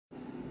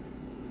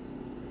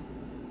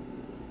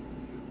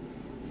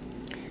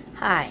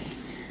Hi,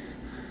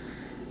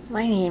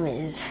 my name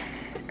is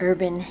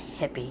Urban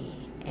Hippie,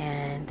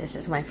 and this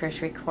is my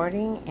first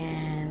recording,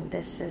 and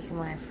this is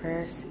my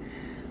first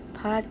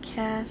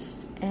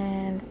podcast.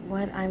 And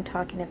what I'm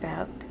talking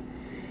about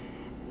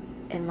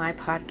in my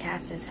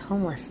podcast is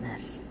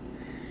homelessness.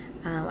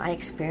 I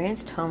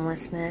experienced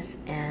homelessness,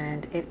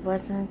 and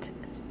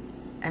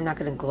I'm not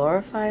going to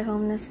glorify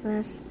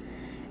homelessness.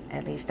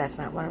 At least that's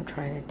not what I'm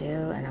trying to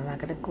do, and I'm not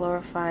going to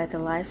glorify the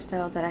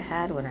lifestyle that I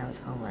had when I was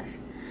homeless.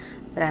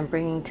 But I'm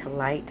bringing to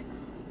light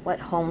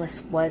what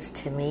homeless was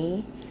to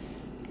me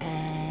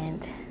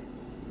and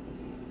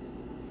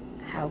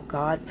how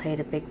God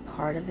played a big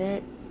part of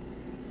it,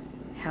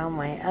 how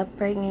my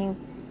upbringing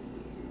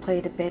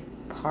played a big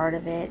part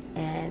of it,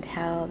 and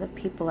how the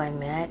people I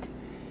met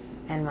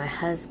and my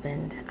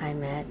husband I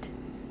met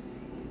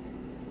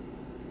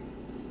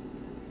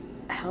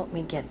helped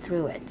me get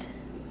through it.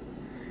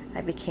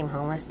 I became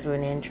homeless through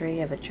an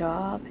injury of a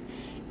job,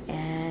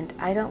 and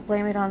I don't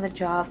blame it on the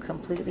job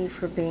completely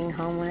for being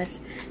homeless,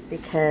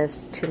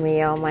 because to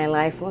me,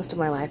 most of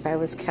my life, I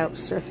was couch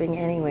surfing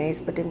anyways,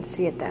 but didn't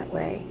see it that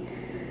way.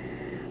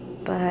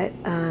 But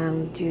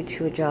due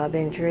to a job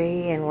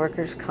injury and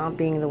workers' comp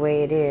being the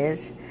way it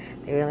is,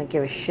 they really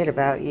give a shit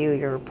about you.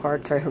 Your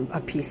parts are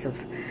a piece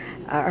of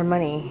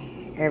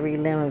money. Every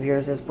limb of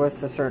yours is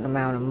worth a certain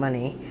amount of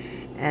money.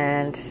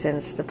 And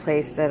since the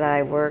place that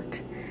I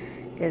worked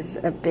is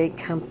a big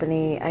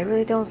company, I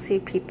really don't see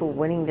people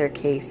winning their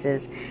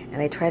cases,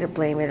 and they try to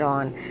blame it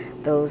on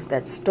those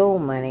that stole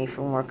money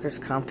from workers'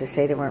 comp to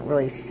say they weren't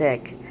really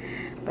sick.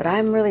 But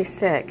I'm really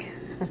sick.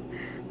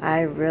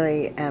 I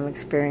really am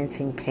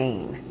experiencing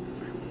pain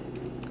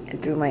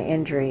through my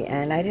injury,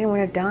 and I didn't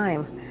want a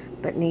dime,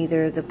 but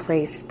neither the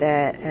place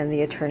and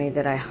the attorney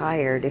that I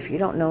hired. If you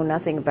don't know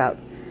nothing about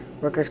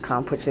workers'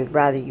 comp, which I'd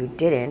rather you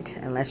didn't,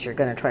 unless you're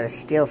going to try to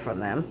steal from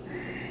them,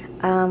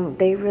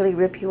 they really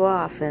rip you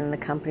off, and the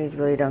companies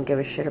really don't give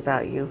a shit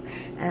about you.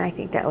 And I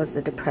think that was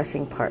the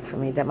depressing part for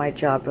me, that my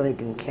job really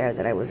didn't care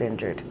that I was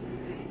injured.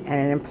 And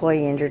an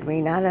employee injured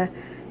me, not a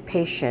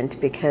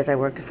patient, because I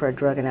worked for a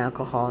drug and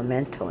alcohol and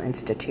mental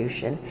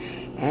institution.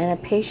 And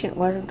a patient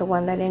wasn't the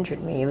one that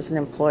injured me. It was an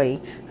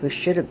employee who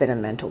should have been a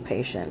mental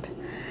patient.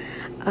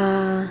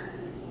 My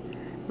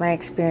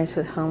experience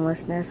with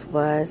homelessness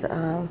was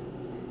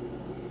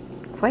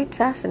quite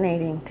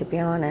fascinating, to be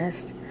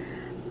honest.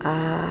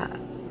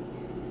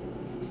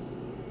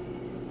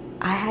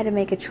 I had to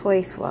make a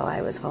choice while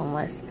I was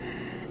homeless,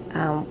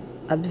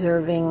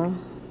 observing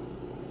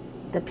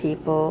the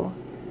people,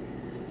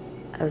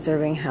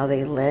 observing how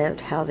they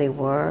lived, how they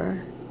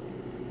were,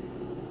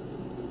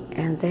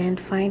 and then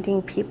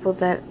finding people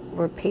that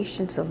were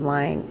patients of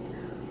mine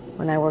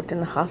when I worked in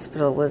the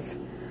hospital was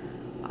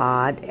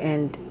odd,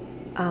 and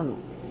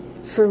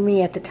for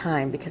me at the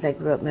time, because I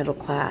grew up middle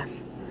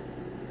class.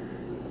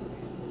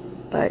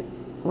 But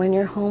when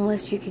you're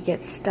homeless, you could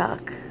get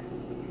stuck.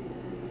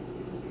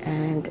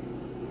 And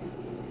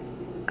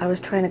I was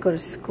trying to go to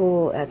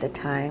school at the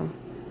time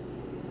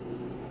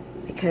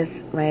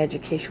because my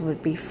education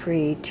would be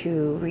free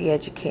to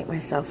re-educate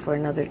myself for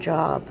another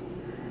job.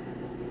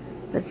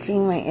 But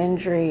seeing my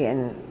injury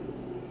and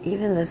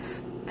even the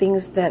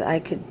things that I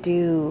could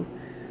do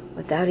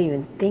without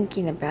even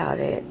thinking about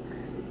it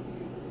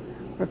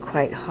were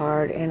quite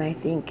hard, and I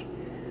think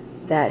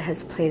that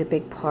has played a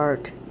big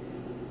part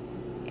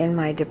in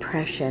my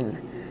depression.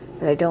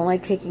 But I don't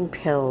like taking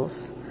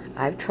pills.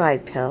 I've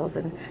tried pills,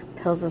 and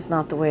pills is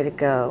not the way to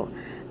go.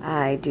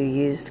 I do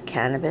use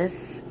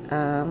cannabis,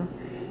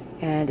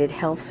 and it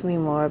helps me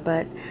more,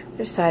 but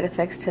there's side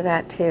effects to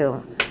that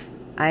too.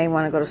 I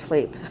want to go to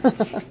sleep.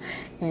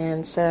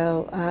 And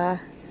so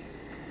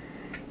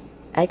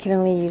I can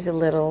only use a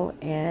little,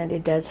 and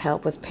it does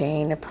help with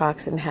pain.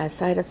 Naproxen has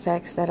side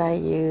effects that I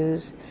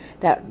use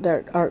that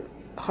are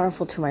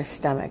harmful to my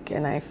stomach,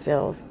 and I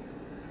feel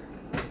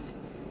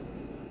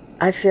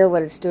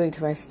what it's doing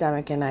to my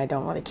stomach, and I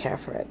don't really care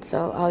for it.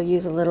 So I'll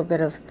use a little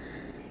bit of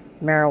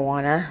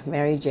marijuana,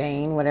 Mary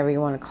Jane, whatever you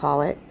want to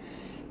call it.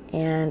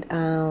 And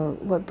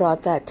what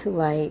brought that to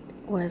light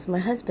was my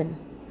husband.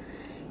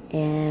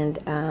 And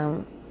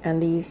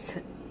these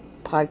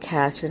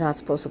podcasts, you're not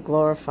supposed to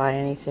glorify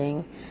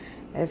anything,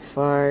 as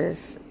far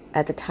as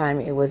at the time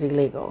it was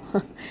illegal.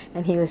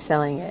 And he was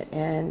selling it.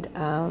 And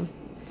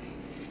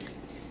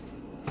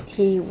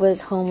he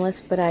was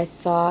homeless, but I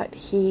thought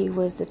he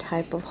was the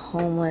type of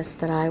homeless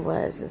that I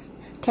was. It's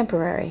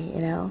temporary,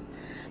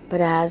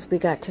 But as we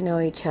got to know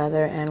each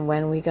other and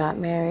when we got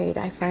married,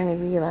 I finally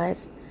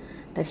realized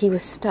that he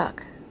was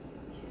stuck.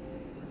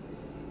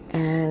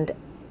 And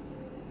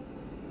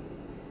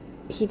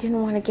he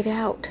didn't want to get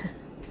out.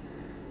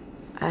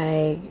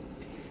 I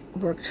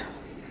worked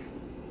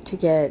to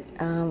get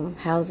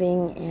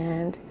housing,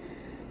 and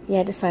he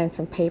had to sign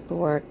some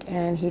paperwork,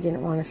 and he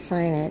didn't want to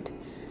sign it.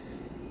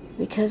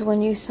 Because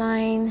when you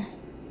sign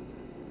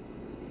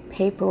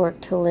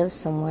paperwork to live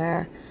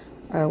somewhere,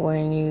 or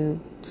when you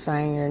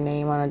sign your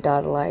name on a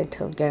dotted line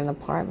to get an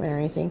apartment or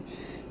anything,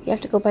 you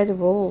have to go by the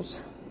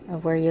rules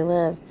of where you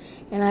live.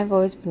 And I've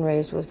always been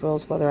raised with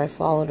rules, whether I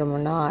followed them or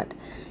not.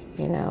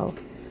 You know,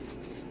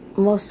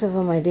 most of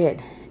them I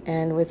did.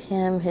 And with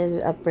him,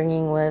 his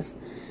upbringing was,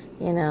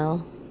 you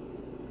know,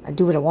 I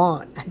do what I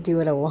want. I do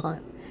what I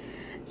want.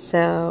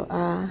 So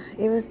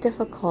it was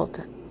difficult.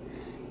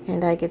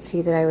 And I could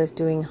see that I was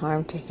doing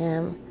harm to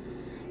him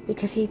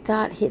because he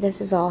thought this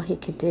is all he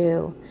could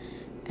do.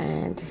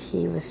 And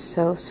he was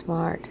so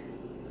smart.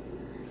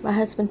 My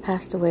husband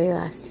passed away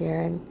last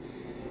year, and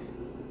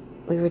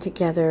we were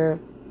together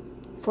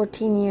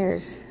 14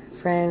 years,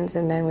 friends,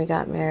 and then we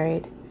got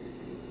married.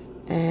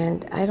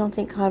 And I don't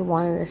think God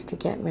wanted us to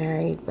get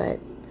married, but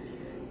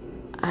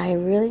I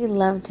really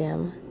loved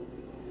him.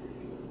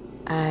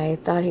 I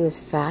thought he was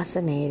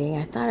fascinating.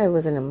 I thought I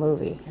was in a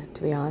movie,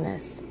 to be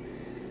honest,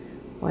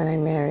 when I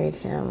married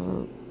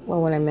him.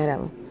 Well, when I met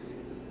him,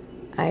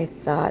 I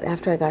thought,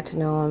 after I got to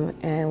know him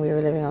and we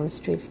were living on the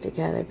streets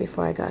together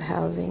before I got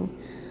housing,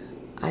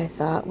 I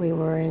thought we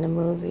were in a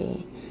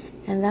movie.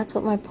 And that's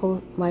what my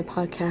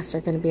podcasts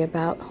are going to be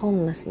about,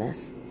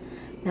 homelessness.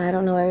 Now, I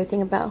don't know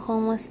everything about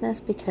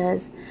homelessness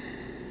because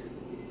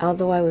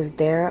although I was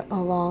there a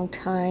long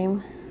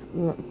time,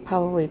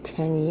 probably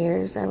 10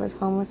 years I was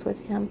homeless with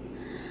him,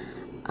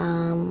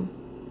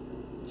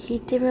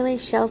 he really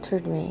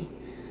sheltered me.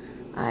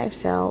 I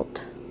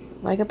felt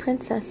like a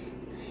princess.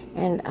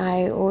 And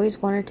I always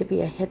wanted to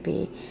be a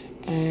hippie.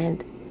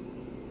 And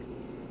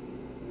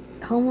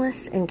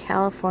homeless in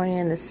California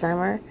in the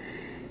summer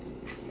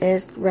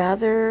is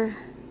rather,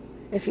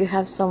 if you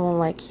have someone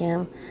like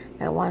him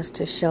that wants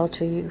to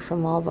shelter you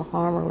from all the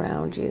harm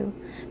around you,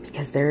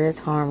 because there is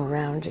harm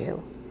around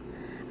you.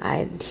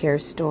 I'd hear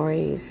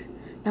stories,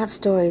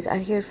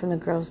 I'd hear it from the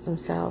girls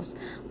themselves,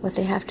 what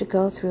they have to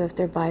go through if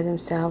they're by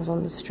themselves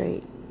on the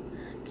street.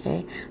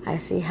 Okay, I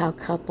see how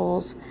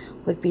couples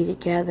would be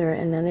together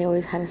and then they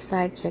always had a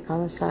sidekick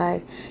on the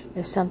side.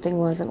 If something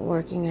wasn't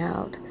working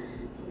out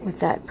with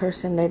that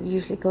person, they'd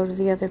usually go to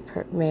the other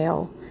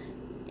male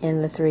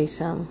in the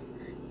threesome.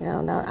 You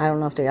know, now, I don't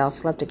know if they all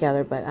slept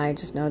together, but I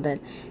just know that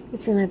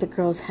it seemed like the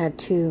girls had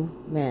two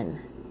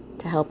men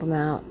to help them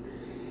out.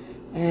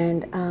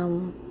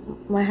 And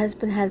my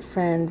husband had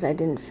friends. I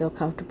didn't feel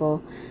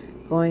comfortable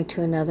going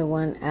to another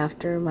one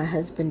after my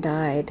husband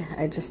died.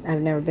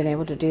 I've never been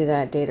able to do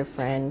that, date a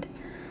friend.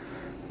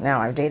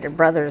 Now, I've dated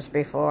brothers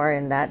before,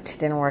 and that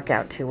didn't work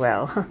out too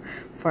well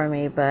for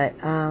me. But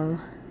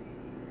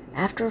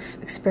after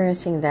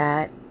experiencing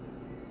that,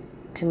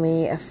 to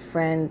me, a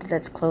friend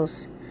that's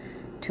close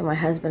to my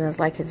husband is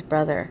like his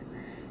brother.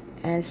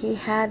 And he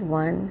had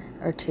one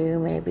or two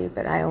maybe,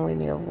 but I only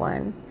knew of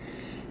one.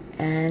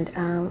 And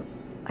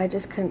I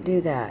just couldn't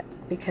do that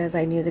because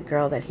I knew the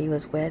girl that he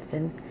was with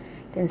and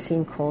didn't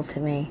seem cool to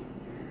me.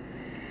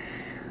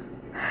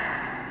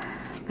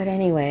 But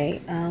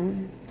anyway,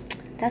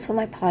 that's what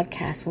my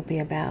podcast will be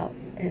about.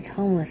 It's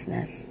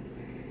homelessness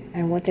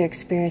and what they're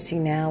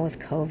experiencing now with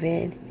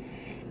COVID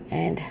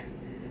and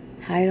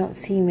how I don't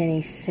see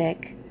many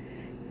sick.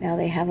 Now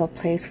they have a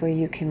place where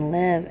you can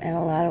live, and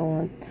a lot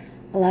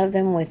of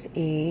them with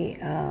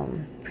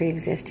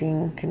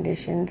pre-existing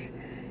conditions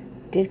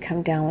did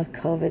come down with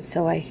COVID,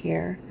 so I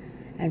hear,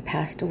 and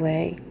passed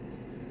away.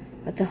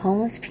 But the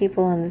homeless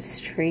people on the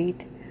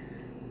street,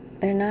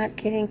 they're not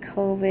getting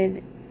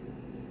COVID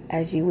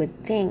as you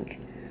would think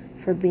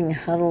for being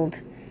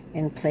huddled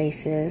in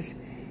places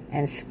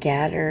and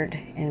scattered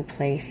in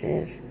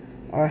places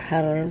or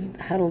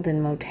huddled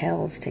in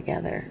motels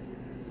together,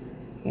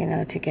 you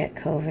know, to get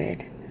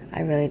COVID.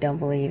 I really don't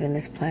believe in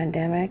this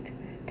pandemic,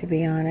 to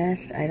be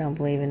honest. I don't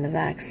believe in the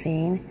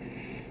vaccine.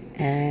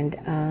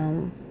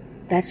 And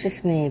that's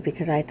just me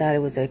because I thought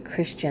it was a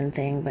Christian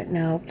thing. But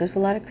no, there's a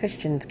lot of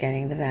Christians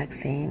getting the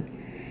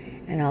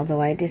vaccine. And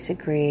although I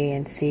disagree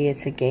and see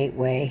it's a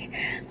gateway,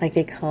 like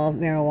they call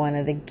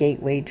marijuana the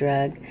gateway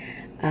drug,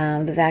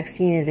 the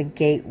vaccine is a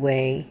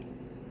gateway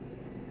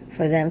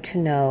for them to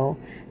know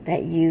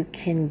that you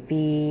can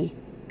be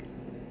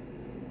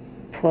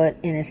put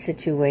in a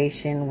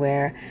situation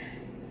where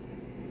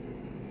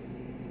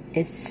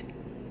it's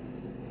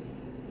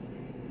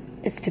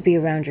to be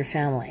around your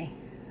family.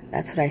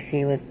 That's what I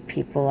see with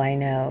people I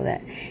know,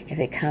 that if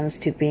it comes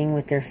to being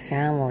with their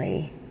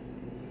family,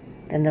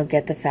 then they'll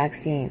get the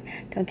vaccine.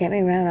 Don't get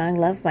me wrong, I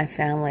love my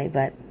family,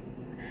 but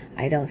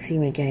I don't see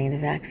me getting the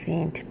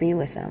vaccine to be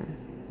with them.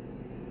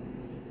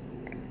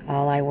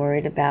 All I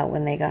worried about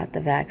when they got the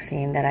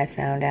vaccine, that I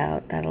found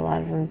out that a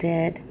lot of them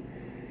did,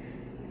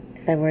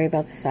 is I worry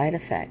about the side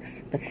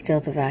effects. But still,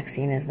 the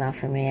vaccine is not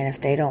for me. And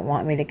if they don't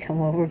want me to come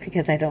over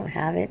because I don't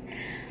have it,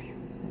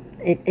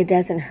 it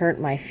doesn't hurt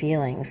my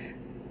feelings.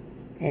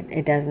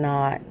 It does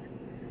not.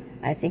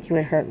 I think it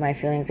would hurt my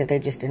feelings if they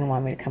just didn't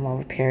want me to come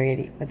over,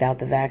 period, without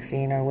the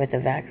vaccine or with the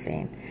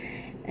vaccine.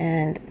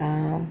 And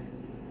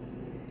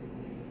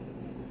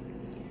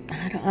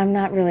I'm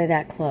not really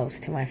that close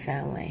to my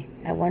family.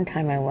 At one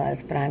time I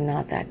was, but I'm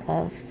not that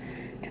close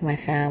to my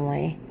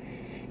family.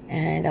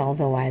 And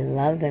although I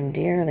love them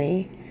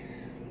dearly,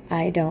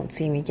 I don't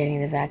see me getting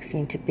the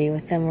vaccine to be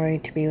with them or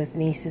to be with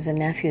nieces and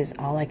nephews.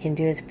 All I can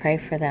do is pray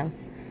for them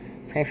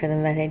pray for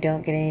them that they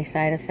don't get any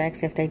side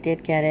effects if they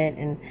did get it,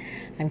 and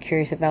I'm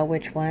curious about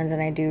which ones,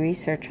 and I do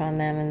research on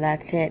them, and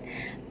that's it.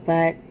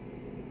 But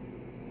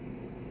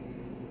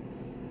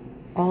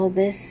all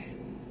this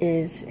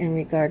is in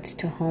regards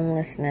to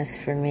homelessness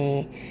for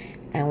me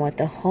and what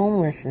the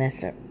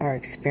homelessness are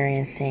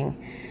experiencing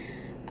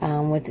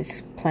with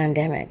this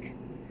pandemic,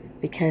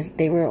 because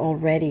they were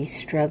already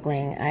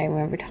struggling. I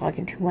remember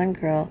talking to one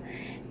girl,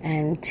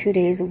 and 2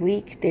 days a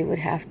week they would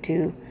have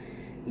to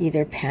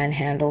either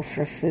panhandle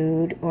for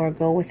food or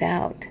go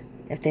without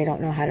if they don't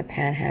know how to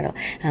panhandle.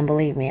 And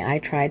believe me, I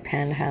tried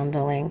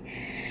panhandling,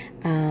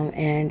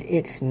 and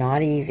it's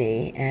not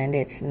easy, and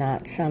it's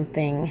not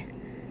something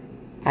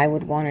I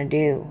would want to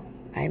do.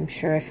 I'm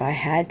sure if I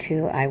had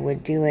to, I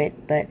would do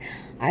it, but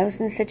I was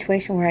in a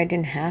situation where I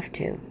didn't have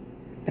to,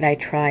 but I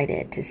tried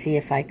it to see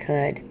if I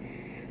could.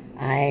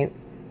 I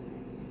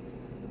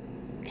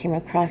came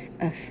across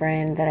a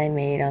friend that I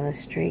made on the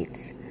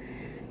streets,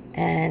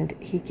 and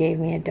he gave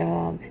me a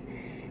dog.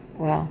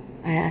 Well,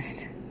 I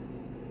asked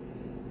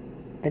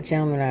the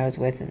gentleman I was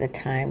with at the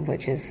time,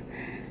 which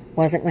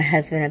wasn't my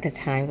husband at the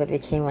time, but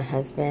became my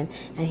husband,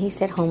 and he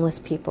said homeless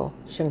people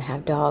shouldn't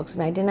have dogs,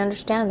 and I didn't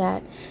understand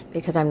that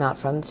because I'm not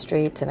from the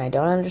streets, and I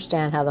don't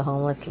understand how the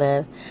homeless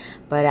live.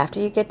 But after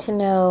you get to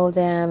know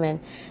them, and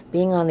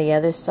being on the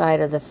other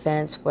side of the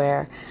fence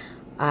where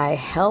I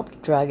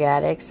helped drug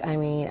addicts, I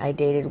mean, I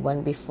dated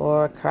one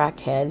before, a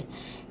crackhead,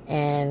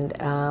 and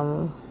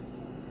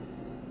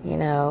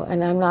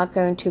and I'm not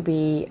going to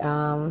be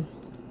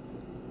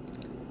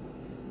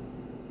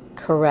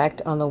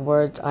correct on the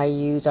words I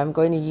use. I'm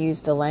going to use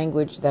the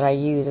language that I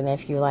use, and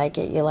if you like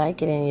it, you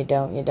like it, and you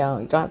don't, you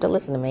don't. You don't have to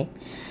listen to me.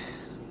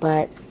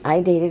 But I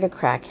dated a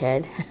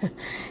crackhead,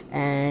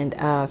 and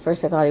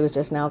first I thought he was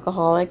just an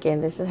alcoholic,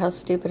 and this is how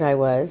stupid I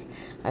was.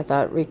 I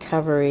thought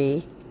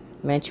recovery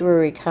meant you were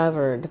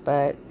recovered,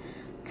 but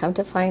come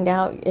to find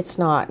out, it's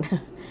not.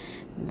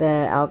 The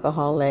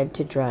alcohol led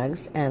to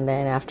drugs, and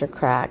then after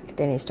crack,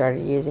 then he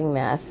started using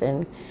meth,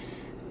 and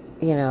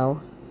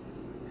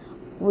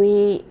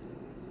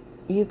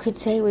you could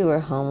say we were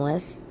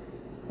homeless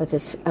with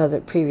this other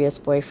previous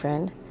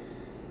boyfriend,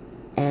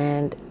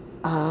 and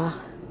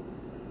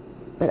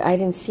but I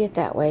didn't see it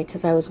that way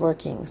because I was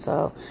working,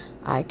 so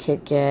I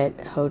could get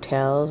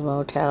hotels,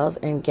 motels,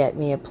 and get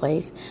me a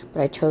place,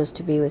 but I chose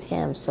to be with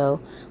him,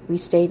 so we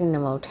stayed in a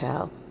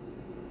motel.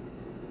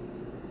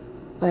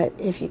 But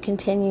if you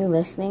continue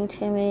listening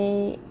to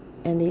me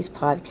in these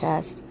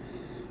podcasts,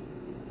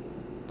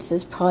 this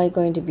is probably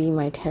going to be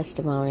my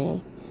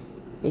testimony,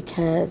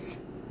 because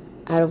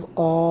out of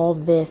all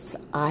this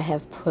I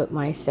have put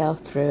myself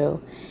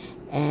through,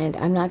 and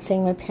I'm not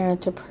saying my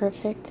parents are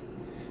perfect,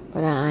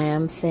 but I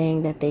am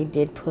saying that they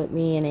did put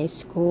me in a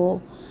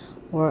school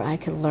where I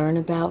could learn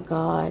about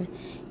God,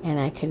 and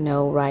I could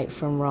know right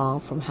from wrong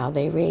from how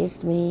they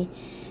raised me.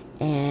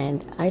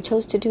 And I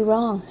chose to do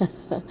wrong.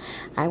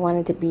 I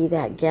wanted to be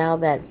that gal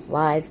that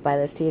flies by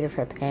the seat of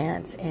her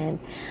pants, and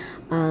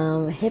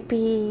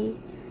hippie,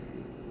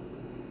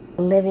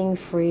 living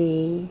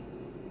free.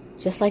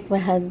 Just like my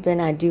husband,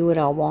 I do what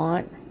I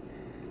want,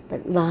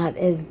 but not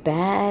as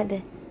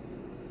bad.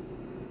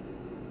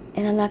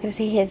 And I'm not going to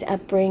say his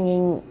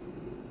upbringing,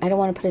 I don't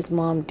want to put his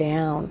mom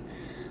down,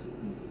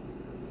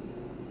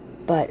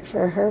 but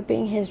for her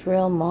being his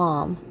real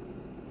mom,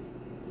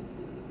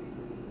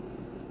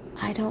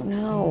 I don't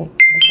know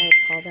if I would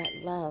call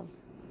that love.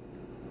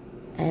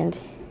 And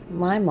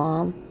my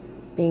mom,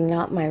 being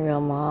not my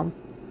real mom,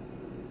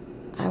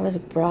 I was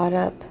brought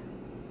up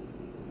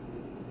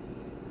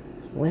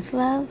with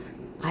love.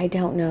 I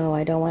don't know.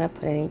 I don't want to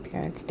put any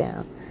parents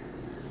down.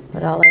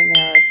 But all I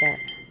know is that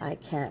I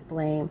can't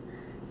blame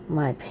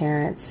my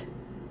parents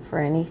for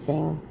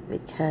anything,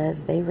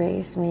 because they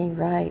raised me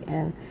right,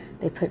 and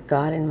they put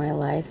God in my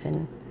life,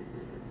 and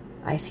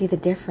I see the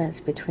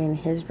difference between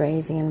his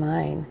raising and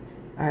mine,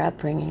 our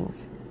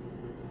upbringings.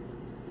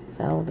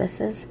 So this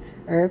is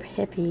Herb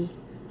Hippie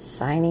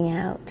signing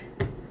out.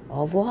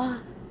 Au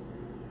revoir.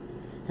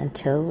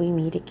 Until we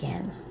meet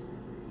again.